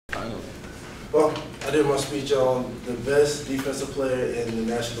Well, I did my speech on the best defensive player in the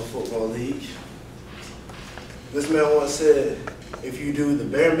National Football League. This man once said, if you do the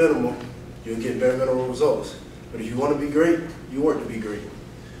bare minimum, you'll get bare minimum results. But if you want to be great, you work to be great.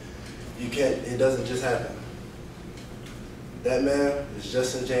 You can't, it doesn't just happen. That man is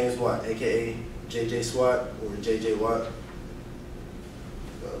Justin James Watt, aka JJ Swat or JJ Watt.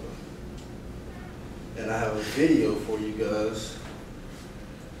 And I have a video for you guys.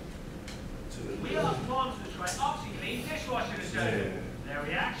 We asked moms to try OxyClean dishwashing detergent. Their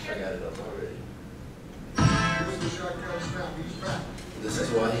reaction? I got it up already. Here's the shotgun snap. He's back. This is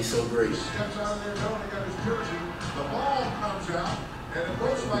why he's so great. He steps out of there knowing he got his jersey. The ball comes out, and it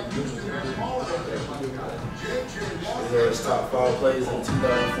looks like Houston has fallen in there. JJ Watt. These are his top 5 plays in the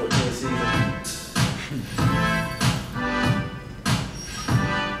 2014 season.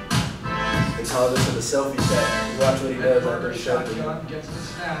 It's all this in the selfie shot. Watch what he does after the shot. Gets the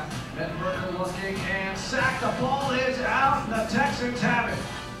snap. Mettenberger looking and sacked. The ball is out, and the Texans have it.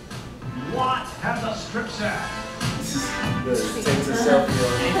 Watt has a strip sack. Takes a selfie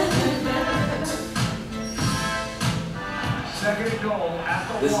on Second and goal at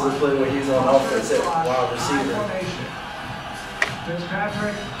the This is the play where he's on offense at wide receiver.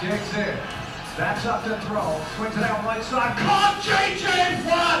 Fitzpatrick digs in. Backs up to throw. Swings it out right side. Caught JJ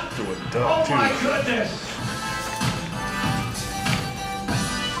Watt! Oh my goodness!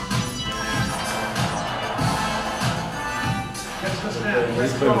 Gets the snap.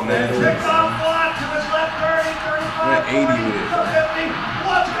 Picks off Watt to his left 30, 35, 40, the 50.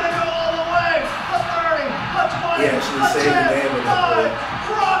 Watt's gonna go all the way. The 30, the 20, Yeah, she saved the game in that play.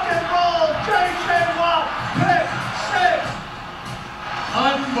 Rock and roll. JJ Watt. Pick 6.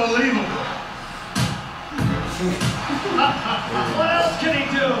 Unbelievable. What else can he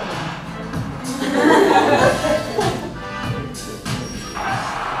do?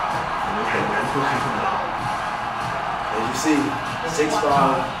 As you see, 6'5",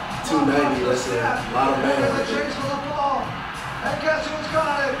 290, that's a lot of man. Chase for the ball. And guess who's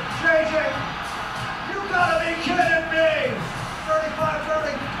got it? JJ. You gotta be kidding me.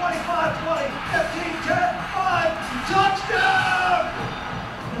 35-30, 25-20, 15-10, 5, touchdown!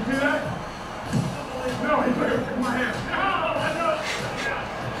 You see that? No, he put it in my hand. No, I know.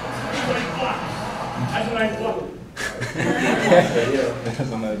 That's what I thought.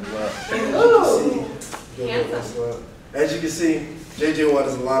 That's a nice block. As you can see, JJ Watt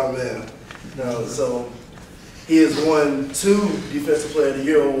is a lot of man. Now, so he has won 2 Defensive Player of the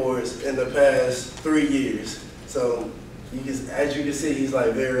Year awards in the past 3 years. So as you can see, he's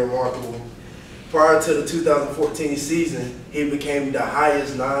like very remarkable. Prior to the 2014 season, he became the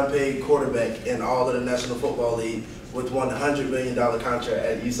highest non-paid quarterback in all of the National Football League with $100 million contract.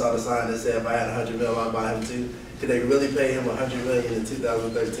 And you saw the sign that said, if I had $100 million, I'd buy him too. Because they really paid him $100 million in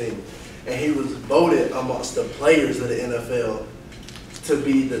 2013. And he was voted amongst the players of the NFL to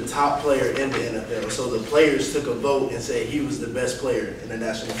be the top player in the NFL. So the players took a vote and said he was the best player in the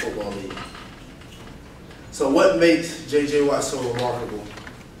National Football League. So what makes J.J. Watt so remarkable?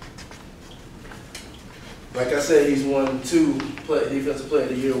 Like I said, he's won 2 Defensive Player of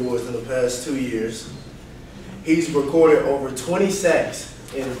the Year awards in the past 2 years. He's recorded over 20 sacks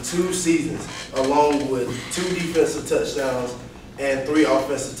in 2 seasons, along with 2 defensive touchdowns and 3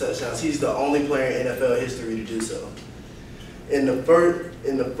 offensive touchdowns. He's the only player in NFL history to do so. He's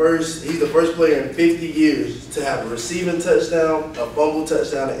the first player in 50 years to have a receiving touchdown, a fumble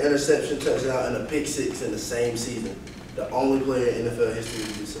touchdown, an interception touchdown, and a pick 6 in the same season. The only player in NFL history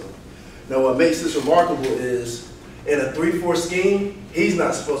to do so. Now, what makes this remarkable is in a 3-4 scheme, he's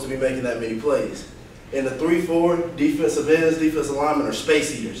not supposed to be making that many plays. In the 3-4, defensive ends, defensive linemen are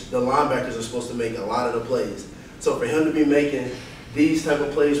space eaters. The linebackers are supposed to make a lot of the plays. So for him to be making these type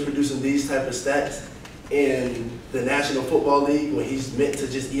of plays, producing these type of stats in the National Football League when he's meant to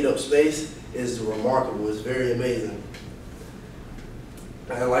just eat up space is remarkable. It's very amazing.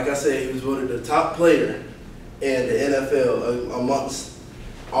 And like I said, he was voted the top player in the NFL amongst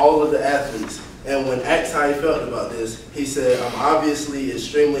all of the athletes. And when asked how he felt about this, he said, I'm obviously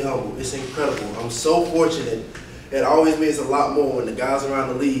extremely humble. It's incredible. I'm so fortunate. It always means a lot more when the guys around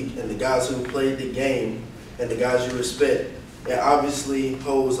the league and the guys who played the game and the guys you respect. It obviously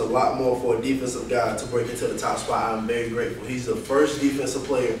holds a lot more for a defensive guy to break into the top spot. I'm very grateful. He's the first defensive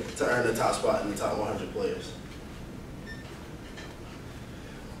player to earn the top spot in the top 100 players.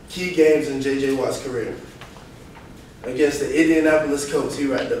 Key games in J.J. Watt's career. Against the Indianapolis Colts, he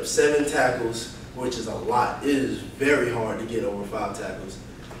racked up 7 tackles, which is a lot. It is very hard to get over 5 tackles.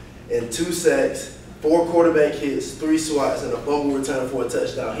 And 2 sacks, 4 quarterback hits, 3 swats, and a fumble return for a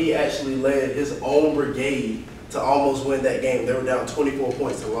touchdown. He actually led his own brigade to almost win that game. They were down 24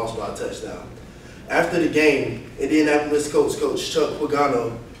 points and lost by a touchdown. After the game, Indianapolis Coach Chuck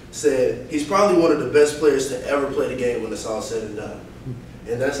Pagano said he's probably one of the best players to ever play the game when it's all said and done.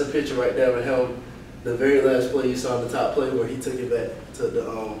 And that's a picture right there of him, the very last play you saw in the top play where he took it back to the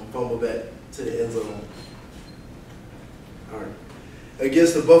fumble back to the end zone. All right.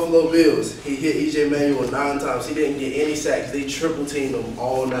 Against the Buffalo Bills, he hit E.J. Manuel 9 times. He didn't get any sacks. They triple teamed him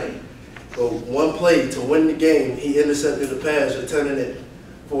all night. But one play to win the game, he intercepted the pass, returning it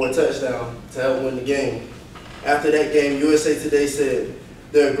for a touchdown to help win the game. After that game, USA Today said,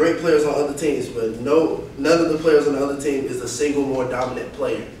 there are great players on other teams, but none of the players on the other team is a single more dominant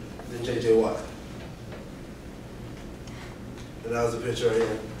player than J.J. Watt. And that was a picture right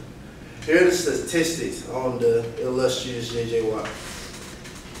here. Here are the statistics on the illustrious J.J. Watt.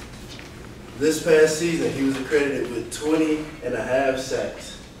 This past season, he was accredited with 20.5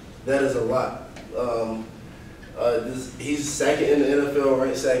 sacks. That is a lot. He's second in the NFL,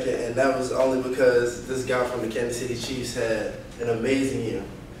 ranked second, and that was only because this guy from the Kansas City Chiefs had an amazing year.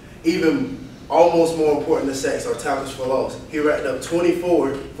 Even almost more important than sacks are tackles for loss. He racked up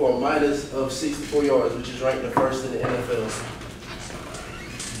 24 for a minus of 64 yards, which is ranked the first in the NFL.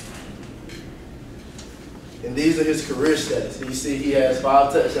 And these are his career stats. You see he has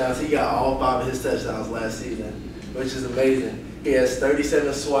 5 touchdowns. He got all 5 of his touchdowns last season, which is amazing. He has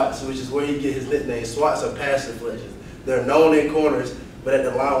 37 swats, which is where he gets his nickname. Swats are pass deflections. They're known in corners, but at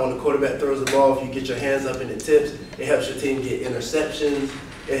the line when the quarterback throws the ball, if you get your hands up and it tips, it helps your team get interceptions.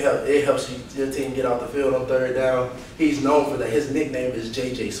 It helps your team get off the field on 3rd down. He's known for that. His nickname is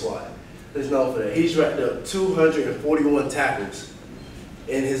JJ Swat. He's known for that. He's racked up 241 tackles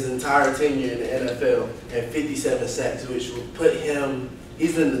in his entire tenure in the NFL and 57 sacks, which will put him,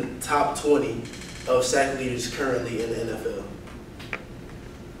 he's in the top 20 of sack leaders currently in the NFL.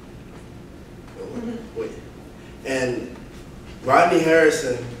 Wait. And Rodney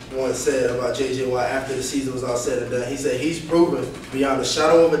Harrison once said about J.J. Watt after the season was all said and done, he said he's proven beyond a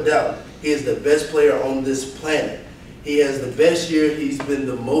shadow of a doubt he is the best player on this planet. He has the best year. He's been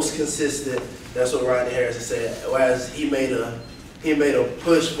the most consistent. That's what Rodney Harrison said. As he made a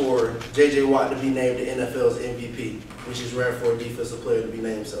push for J.J. Watt to be named the NFL's MVP, which is rare for a defensive player to be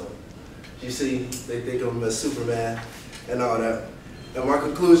named so. You see, they think of him as Superman and all that. And my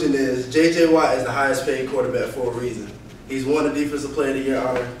conclusion is J.J. Watt is the highest paid quarterback for a reason. He's won the Defensive Player of the Year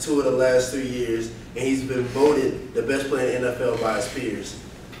honor 2 of the last 3 years, and he's been voted the best player in the NFL by his peers.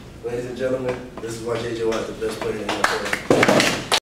 Ladies and gentlemen, this is why J.J. Watt is the best player in the NFL.